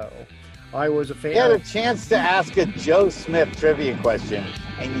ain't Joe. I was a fan. You had a chance to ask a Joe Smith trivia question,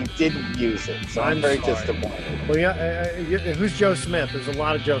 and you didn't use it. So I'm very disappointed. Well, who's Joe Smith? There's a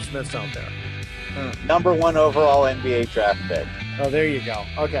lot of Joe Smiths out there. Number 1 overall NBA draft pick. Oh, there you go.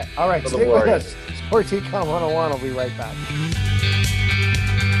 Okay. All right. Stay with us. Sports Econ 101. I'll be right back.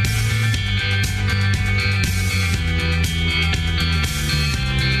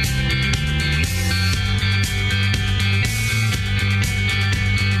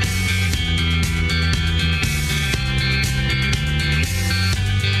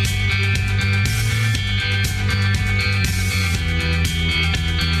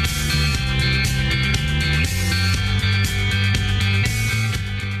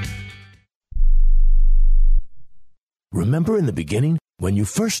 Remember in the beginning, when you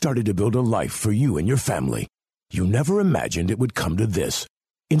first started to build a life for you and your family, you never imagined it would come to this.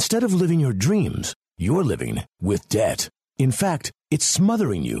 Instead of living your dreams, you're living with debt. In fact, it's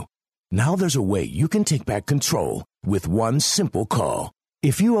smothering you. Now there's a way you can take back control with one simple call.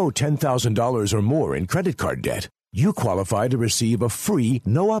 If you owe $10,000 or more in credit card debt, you qualify to receive a free,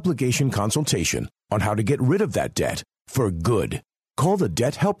 no-obligation consultation on how to get rid of that debt for good. Call the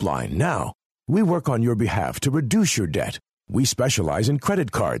Debt Helpline now. We work on your behalf to reduce your debt. We specialize in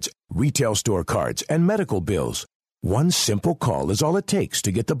credit cards, retail store cards, and medical bills. One simple call is all it takes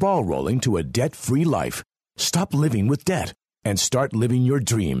to get the ball rolling to a debt-free life. Stop living with debt and start living your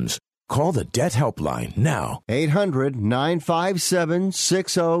dreams. Call the Debt Helpline now.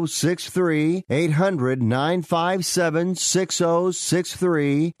 800-957-6063.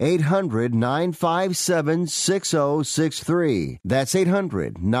 800-957-6063. 800-957-6063. That's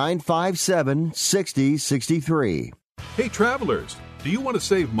 800-957-6063. Hey, travelers, do you want to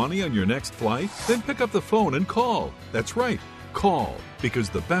save money on your next flight? Then pick up the phone and call. That's right, call, because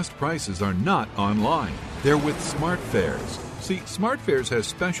the best prices are not online. They're with SmartFares. See, SmartFares has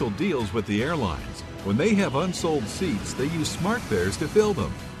special deals with the airlines. When they have unsold seats, they use SmartFares to fill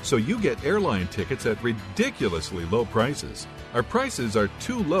them. So you get airline tickets at ridiculously low prices. Our prices are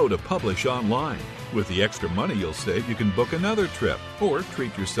too low to publish online. With the extra money you'll save, you can book another trip or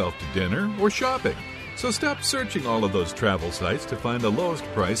treat yourself to dinner or shopping. So stop searching all of those travel sites to find the lowest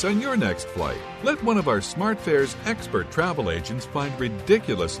price on your next flight. Let one of our SmartFares expert travel agents find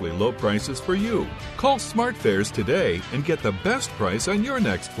ridiculously low prices for you. Call SmartFares today and get the best price on your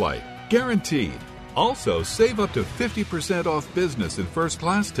next flight. Guaranteed. Also, save up to 50% off business and first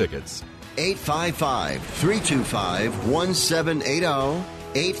class tickets. 855-325-1780.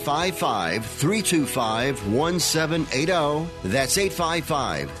 855-325-1780. That's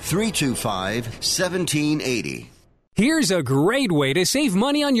 855-325-1780. Here's a great way to save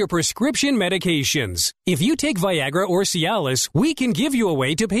money on your prescription medications. If you take Viagra or Cialis, we can give you a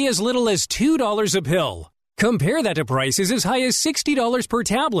way to pay as little as $2 a pill. Compare that to prices as high as $60 per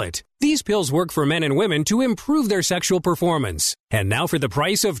tablet. These pills work for men and women to improve their sexual performance. And now for the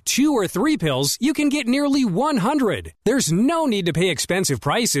price of 2 or 3 pills, you can get nearly 100. There's no need to pay expensive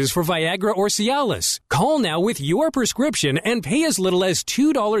prices for Viagra or Cialis. Call now with your prescription and pay as little as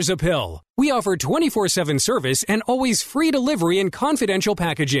 $2 a pill. We offer 24/7 service and always free delivery and confidential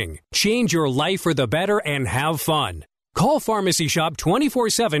packaging. Change your life for the better and have fun. Call Pharmacy Shop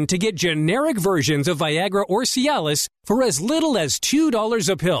 24/7 to get generic versions of Viagra or Cialis for as little as $2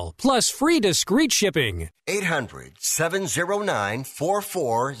 a pill, plus free discreet shipping.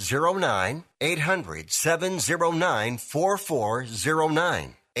 800-709-4409.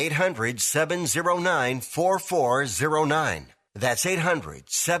 800-709-4409. 800-709-4409. That's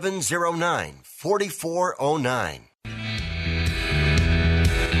 800-709-4409.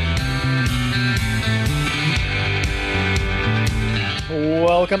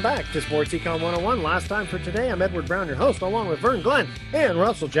 Welcome back to Sports Econ 101. Last time for today, I'm Edward Brown, your host, along with Vern Glenn and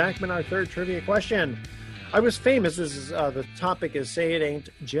Russell Jackman. Our third trivia question. I was famous, the topic is Say It Ain't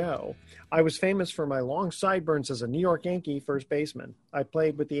Joe. I was famous for my long sideburns as a New York Yankee first baseman. I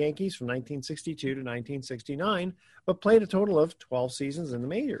played with the Yankees from 1962 to 1969, but played a total of 12 seasons in the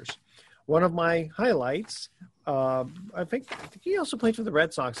majors. One of my highlights, I think he also played for the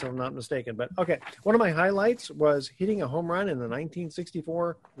Red Sox, if I'm not mistaken. But, okay, one of my highlights was hitting a home run in the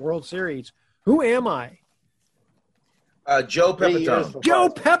 1964 World Series. Who am I? Joe Pepitone. Joe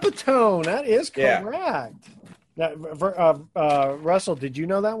Pepitone. That is correct. Yeah. Russell, did you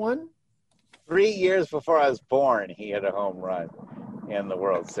know that one? 3 years before I was born, he hit a home run in the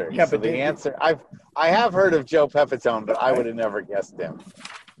World Series. Yeah, so the answer, I have heard of Joe Pepitone, but I would have never guessed him.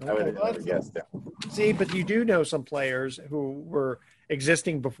 I would have never guessed him. See, but you do know some players who were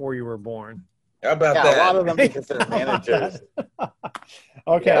existing before you were born. How about that? A lot of them because they're managers.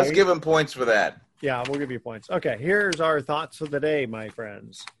 Okay. Yeah, let's give them points for that. Yeah, we'll give you points. Okay, here's our thoughts for the day, my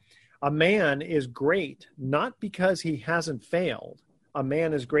friends. A man is great not because he hasn't failed. A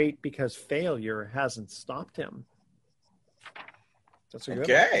man is great because failure hasn't stopped him. That's a good one.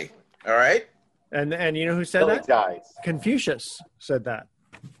 Okay. All right. And you know who said that? Dies. Confucius said that.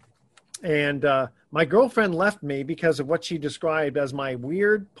 And my girlfriend left me because of what she described as my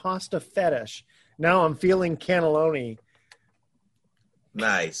weird pasta fetish. Now I'm feeling cannelloni.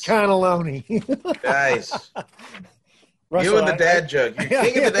 Nice. Cannelloni. Nice. Russell, you and the dad joke. You're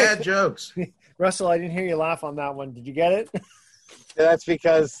king of the dad jokes. Russell, I didn't hear you laugh on that one. Did you get it? That's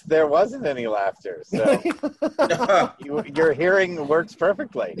because there wasn't any laughter. So your hearing works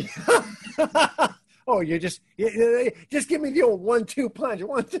perfectly. Oh, you just give me the old 1-2 punch.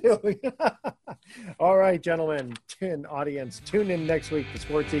 1-2. All right, gentlemen, audience, tune in next week to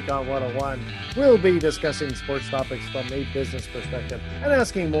Sports Econ 101. We'll be discussing sports topics from a business perspective and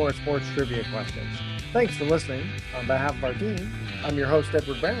asking more sports trivia questions. Thanks for listening. On behalf of our team, I'm your host,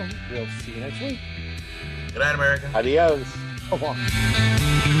 Edward Brown. We'll see you next week. Good night, America. Adios. Au revoir.